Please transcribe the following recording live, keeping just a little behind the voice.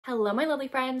Hello, my lovely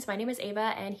friends. My name is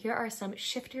Ava, and here are some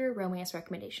shifter romance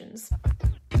recommendations.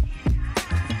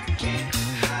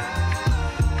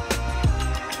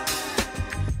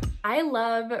 I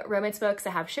love romance books that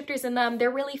have shifters in them.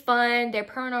 They're really fun. They're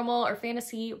paranormal or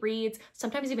fantasy reads,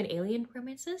 sometimes even alien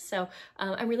romances. So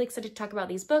I'm really excited to talk about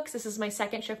these books. This is my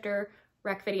second shifter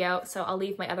rec video, so I'll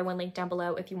leave my other one linked down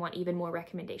below if you want even more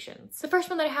recommendations. The first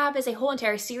one that I have is a whole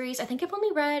entire series. I think I've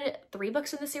only read 3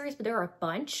 books in the series, but there are a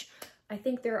bunch. I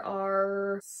think there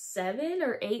are 7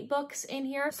 or 8 books in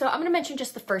here. So I'm gonna mention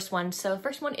just the first one. So the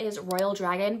first one is Royal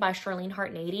Dragon by Charlene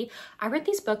Hartnady. I read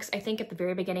these books, I think, at the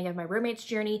very beginning of my roommate's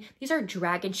journey. These are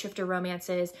dragon shifter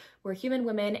romances where human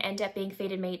women end up being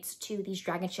fated mates to these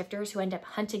dragon shifters who end up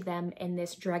hunting them in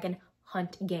this dragon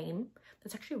hunt game.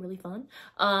 That's actually really fun.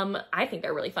 I think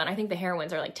they're really fun. I think the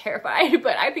heroines are like terrified,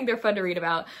 but I think they're fun to read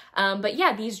about. But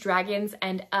yeah, these dragons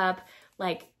end up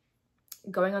like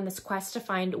going on this quest to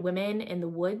find women in the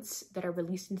woods that are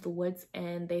released into the woods,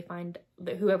 and they find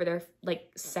whoever they're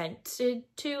like sent to,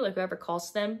 like whoever calls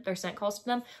to them, their scent calls to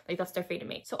them, like that's their fated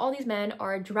mate. So all these men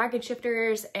are dragon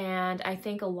shifters, and I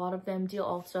think a lot of them deal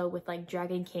also with like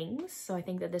dragon kings. So I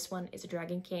think that this one is a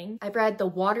dragon king. I've read the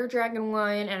water dragon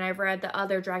one, and I've read the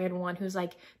other dragon one who's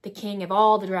like the king of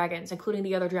all the dragons, including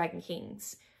the other dragon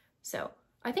kings. So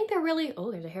I think they're really,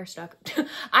 oh, there's a hair stuck.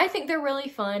 I think they're really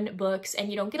fun books, and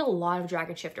you don't get a lot of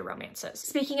dragon shifter romances.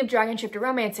 Speaking of dragon shifter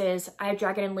romances, I have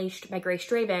Dragon Unleashed by Grace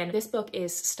Draven. This book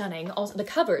is stunning. Also, the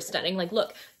cover is stunning. Like,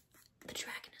 look, the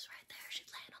dragon is right there. She's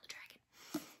laying on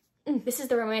the dragon. This is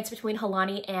the romance between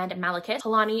Halani and Malekith.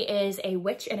 Halani is a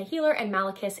witch and a healer, and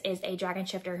Malekith is a dragon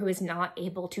shifter who is not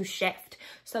able to shift.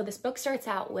 So this book starts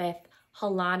out with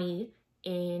Halani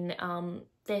in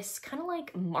this kind of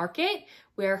like market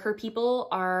where her people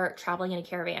are traveling in a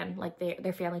caravan, like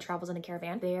their family travels in a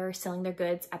caravan. They're selling their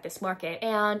goods at this market,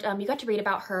 and you got to read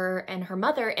about her and her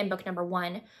mother in book number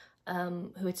 1,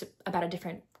 who it's about a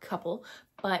different couple,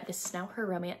 but this is now her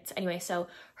romance. Anyway, so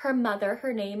her mother,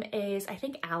 her name is, I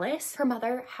think, Alice. Her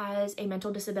mother has a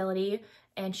mental disability,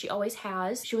 and she always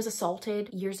has. She was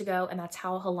assaulted years ago, and that's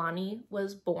how Halani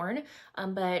was born.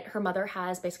 But her mother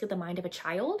has basically the mind of a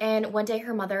child. And one day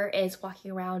her mother is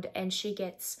walking around and she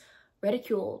gets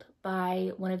ridiculed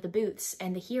by one of the booths,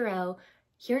 and the hero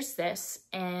hears this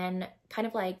and kind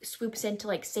of like swoops in to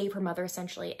like save her mother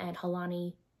essentially. And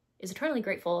Halani is eternally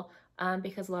grateful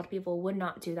because a lot of people would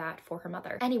not do that for her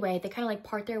mother. Anyway, they kind of like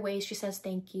part their ways. She says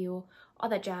thank you, all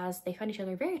that jazz. They find each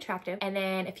other very attractive. And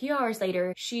then a few hours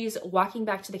later, she's walking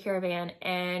back to the caravan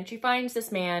and she finds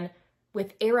this man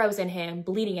with arrows in him,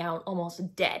 bleeding out,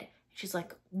 almost dead. She's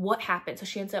like, what happened? So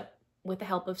she ends up, with the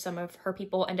help of some of her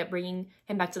people, end up bringing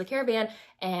him back to the caravan,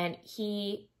 and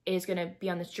he is going to be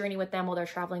on this journey with them while they're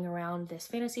traveling around this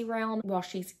fantasy realm while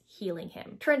she's healing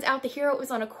him. Turns out the hero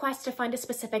is on a quest to find a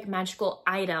specific magical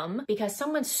item because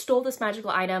someone stole this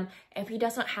magical item. And if he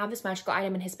does not have this magical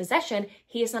item in his possession,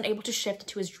 he is not able to shift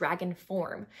into his dragon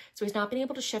form. So he's not been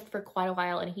able to shift for quite a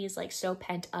while, and he's like so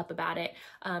pent up about it.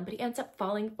 But he ends up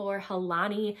falling for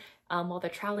Halani while they're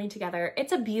traveling together.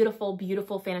 It's a beautiful,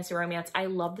 beautiful fantasy romance. I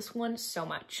love this one so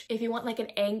much. If you want like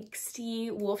an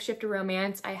angsty wolf shifter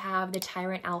romance, I have The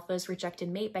Tyrant Alpha's Rejected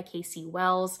Mate by K.C.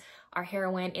 Wells. Our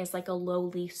heroine is like a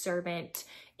lowly servant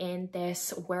in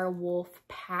this werewolf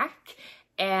pack.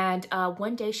 And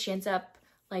one day she ends up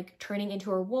like turning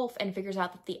into a wolf and figures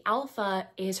out that the alpha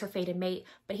is her fated mate,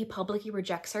 but he publicly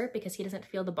rejects her because he doesn't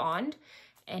feel the bond.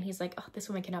 And he's like, oh, this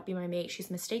woman cannot be my mate.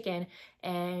 She's mistaken.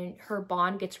 And her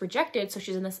bond gets rejected. So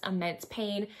she's in this immense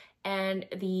pain. And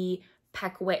the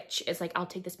pack witch is like, I'll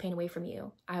take this pain away from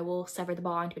you. I will sever the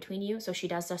bond between you. So she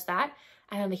does just that.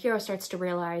 And then the hero starts to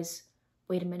realize,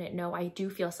 wait a minute, no, I do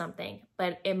feel something.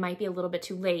 But it might be a little bit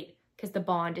too late because the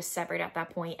bond is severed at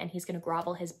that point, and he's going to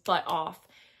grovel his butt off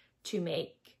to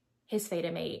make his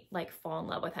fated mate like fall in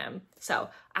love with him. So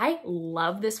I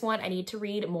love this one. I need to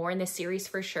read more in this series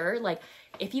for sure. Like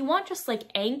if you want just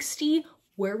like angsty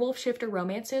werewolf shifter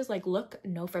romances, like look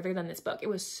no further than this book. It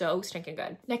was so stinking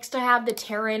good. Next I have the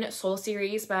Terran Soul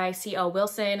series by C.L.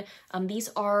 Wilson. These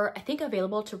are, I think,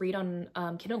 available to read on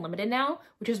Kindle Unlimited now,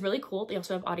 which is really cool. They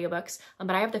also have audiobooks,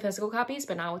 but I have the physical copies,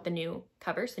 but not with the new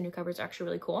covers. The new covers are actually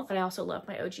really cool, but I also love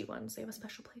my OG ones. They have a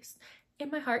special place in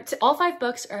my heart. All 5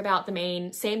 books are about the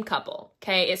same couple,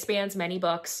 okay? It spans many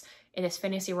books in this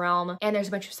fantasy realm, and there's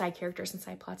a bunch of side characters and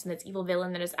side plots, and this evil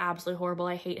villain that is absolutely horrible.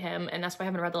 I hate him, and that's why I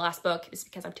haven't read the last book, is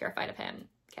because I'm terrified of him.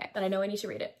 Okay, but I know I need to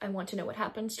read it. I want to know what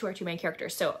happens to our 2 main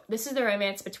characters. So this is the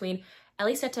romance between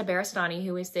Elisetta Barastani,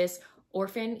 who is this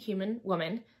orphan human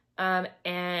woman,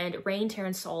 and Rain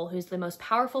Terran Soul, who's the most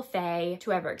powerful fae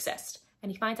to ever exist.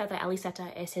 And he finds out that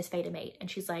Elisetta is his fated mate,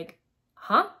 and she's like,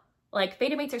 huh? Like,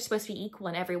 fated mates are supposed to be equal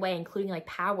in every way, including like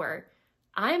power.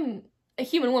 I'm a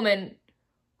human woman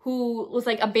who was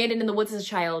like abandoned in the woods as a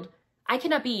child. I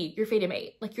cannot be your fated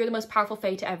mate. Like, you're the most powerful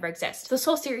fate to ever exist. This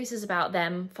whole series is about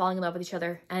them falling in love with each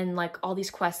other and like all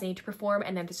these quests they need to perform,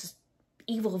 and then there's this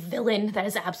evil villain that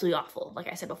is absolutely awful, like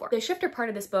I said before. The shifter part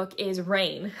of this book is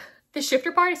Rain. The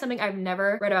shifter part is something I've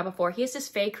never read about before. He is this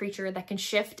fey creature that can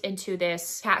shift into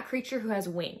this cat creature who has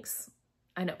wings.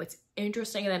 I know, it's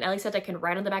interesting. And then Ellie said I can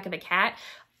ride on the back of the cat.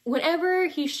 Whenever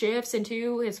he shifts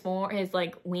into his form, his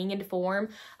like winged form,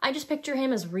 I just picture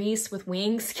him as Reese with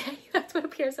wings. Okay, that's what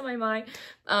appears in my mind.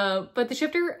 But the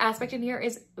shifter aspect in here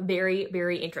is very,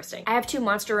 very interesting. I have 2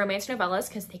 monster romance novellas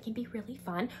because they can be really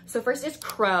fun. So first is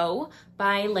Crow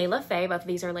by Layla Faye. Both of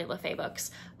these are Layla Faye books.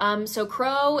 So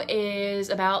Crow is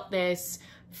about this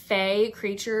fey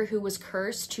creature who was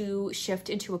cursed to shift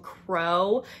into a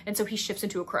crow, and so he shifts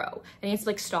into a crow, and he's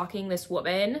like stalking this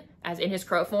woman as in his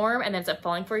crow form, and then ends up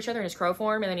falling for each other in his crow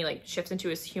form, and then he like shifts into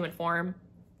his human form.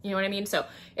 You know what I mean? So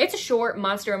it's a short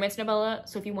monster romance novella,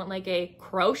 so if you want like a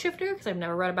crow shifter, because I've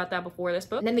never read about that before this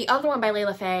book. And then the other one by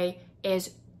Layla Faye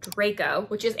is Draco,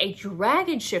 which is a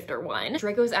dragon shifter one.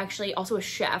 Draco is actually also a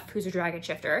chef who's a dragon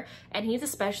shifter, and he's a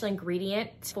special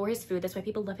ingredient for his food. That's why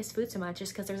people love his food so much,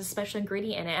 just because there's a special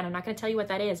ingredient in it, and I'm not going to tell you what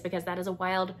that is because that is a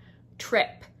wild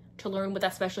trip to learn what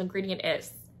that special ingredient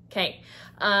is. Okay.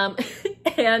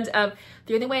 The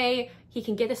only way he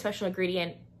can get the special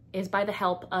ingredient is by the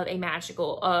help of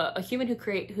a human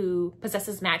who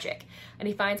possesses magic. And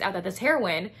he finds out that this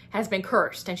heroine has been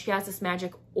cursed, and she has this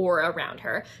magic aura around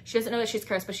her. She doesn't know that she's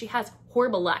cursed, but she has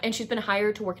horrible luck. And she's been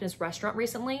hired to work in his restaurant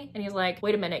recently. And he's like,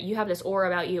 wait a minute, you have this aura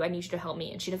about you. I need you to help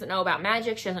me. And she doesn't know about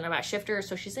magic. She doesn't know about shifters.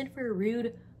 So she's in for a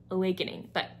rude awakening.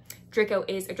 But Draco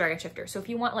is a dragon shifter. So if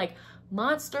you want like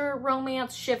monster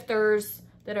romance shifters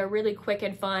that are really quick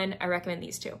and fun, I recommend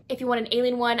these 2. If you want an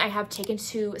alien one, I have Taken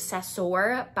to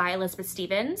Sasor by Elizabeth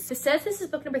Stevens. This says this is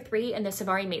book number 3 in the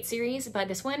Savari Mate series, but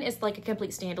this one is like a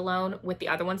complete standalone with the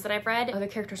other ones that I've read. Other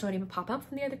characters don't even pop up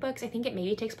from the other books. I think it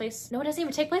maybe takes place, no, it doesn't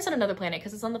even take place on another planet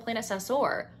because it's on the planet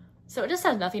Sasor. So it just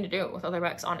has nothing to do with other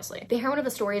books, honestly. The heroine of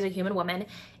the story is a human woman,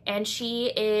 and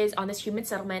she is on this human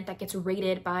settlement that gets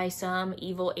raided by some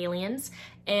evil aliens.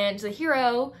 And the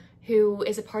hero, who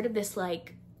is a part of this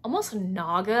like almost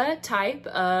Naga type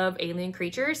of alien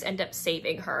creatures, end up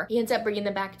saving her. He ends up bringing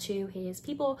them back to his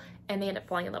people, and they end up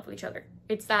falling in love with each other.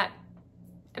 It's that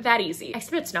easy.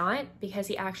 Except it's not, because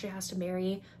he actually has to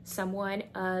marry someone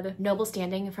of noble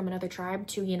standing from another tribe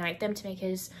to unite them to make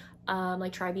his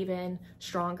like tribe even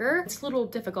stronger. It's a little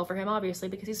difficult for him, obviously,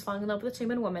 because he's falling in love with this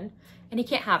human woman and he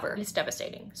can't have her. It's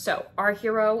devastating. So our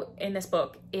hero in this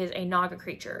book is a Naga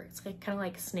creature. It's like kind of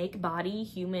like snake body,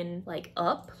 human like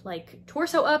up, like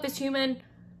torso up is human,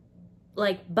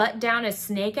 like butt down is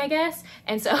snake, I guess.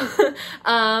 And so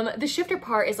the shifter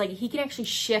part is like he can actually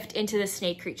shift into the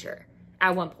snake creature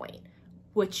at one point,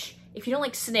 which if you don't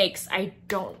like snakes, I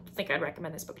don't think I'd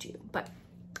recommend this book to you. But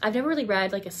I've never really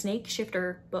read like a snake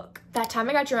shifter book. That Time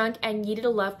I Got Drunk and Needed a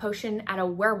Love Potion at a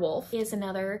Werewolf is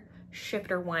another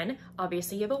shifter one.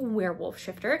 Obviously you have a werewolf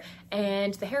shifter,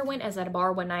 and the heroine is at a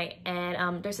bar one night,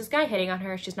 and there's this guy hitting on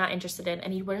her she's not interested in,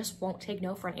 and he just won't take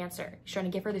no for an answer. He's trying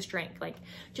to give her this drink, like,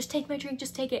 just take my drink,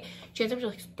 just take it. She ends up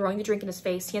just throwing the drink in his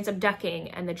face. He ends up ducking,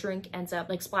 and the drink ends up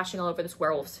like splashing all over this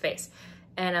werewolf's face.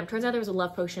 And turns out there was a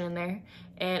love potion in there,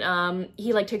 and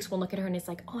he like takes one look at her and he's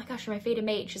like, oh my gosh, you're my fated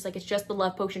mate. She's like, it's just the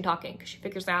love potion talking, because she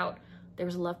figures out there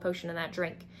was a love potion in that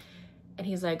drink. And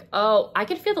he's like, oh, I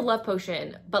can feel the love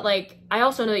potion, but like I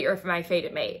also know that you're my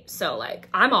fated mate, so like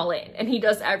I'm all in. And he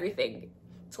does everything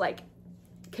to like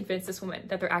convince this woman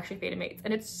that they're actually fated mates.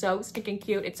 And it's so stinking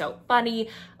cute. It's so funny.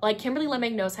 Like Kimberly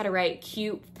Lemming knows how to write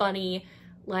cute, funny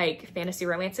like fantasy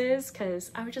romances,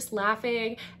 because I was just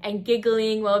laughing and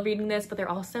giggling while reading this, but they're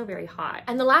also very hot.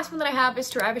 And the last one that I have is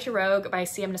To Ravish a Rogue by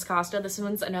C.M. Nascosta. This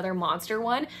one's another monster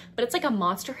one, but it's like a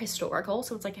monster historical,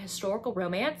 so it's like a historical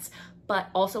romance, but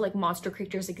also like monster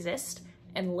creatures exist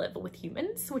and live with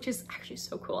humans, which is actually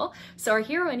so cool. So our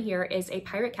hero in here is a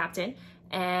pirate captain,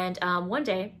 and one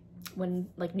day when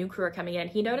like new crew are coming in,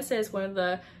 he notices one of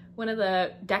the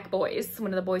deck boys,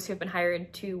 one of the boys who have been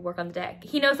hired to work on the deck.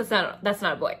 He knows that's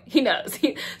not a boy. He knows.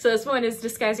 So this one is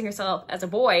disguising herself as a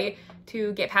boy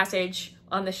to get passage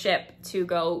on the ship to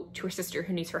go to her sister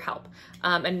who needs her help.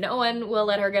 And no one will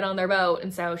let her get on their boat,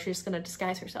 and so she's gonna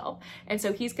disguise herself. And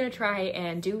so he's gonna try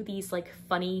and do these like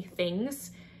funny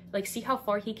things, like see how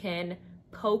far he can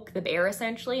poke the bear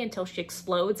essentially until she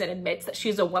explodes and admits that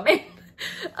she's a woman.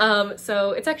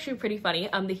 So it's actually pretty funny.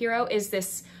 The hero is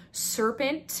this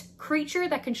serpent creature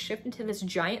that can shift into this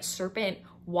giant serpent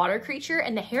water creature,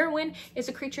 and the heroine is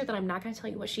a creature that I'm not going to tell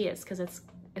you what she is because it's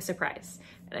a surprise.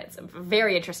 And it's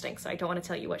very interesting, so I don't want to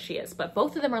tell you what she is. But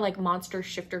both of them are like monster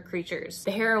shifter creatures.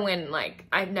 The heroine, like,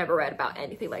 I've never read about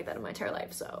anything like that in my entire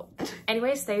life, so.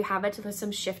 Anyways, there you have it. There's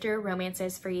some shifter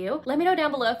romances for you. Let me know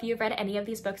down below if you've read any of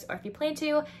these books or if you plan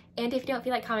to. And if you don't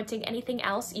feel like commenting anything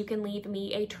else, you can leave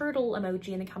me a turtle emoji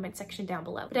in the comment section down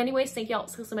below. But anyways, thank y'all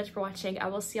so much for watching. I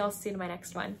will see y'all soon in my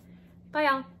next one. Bye,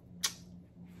 y'all.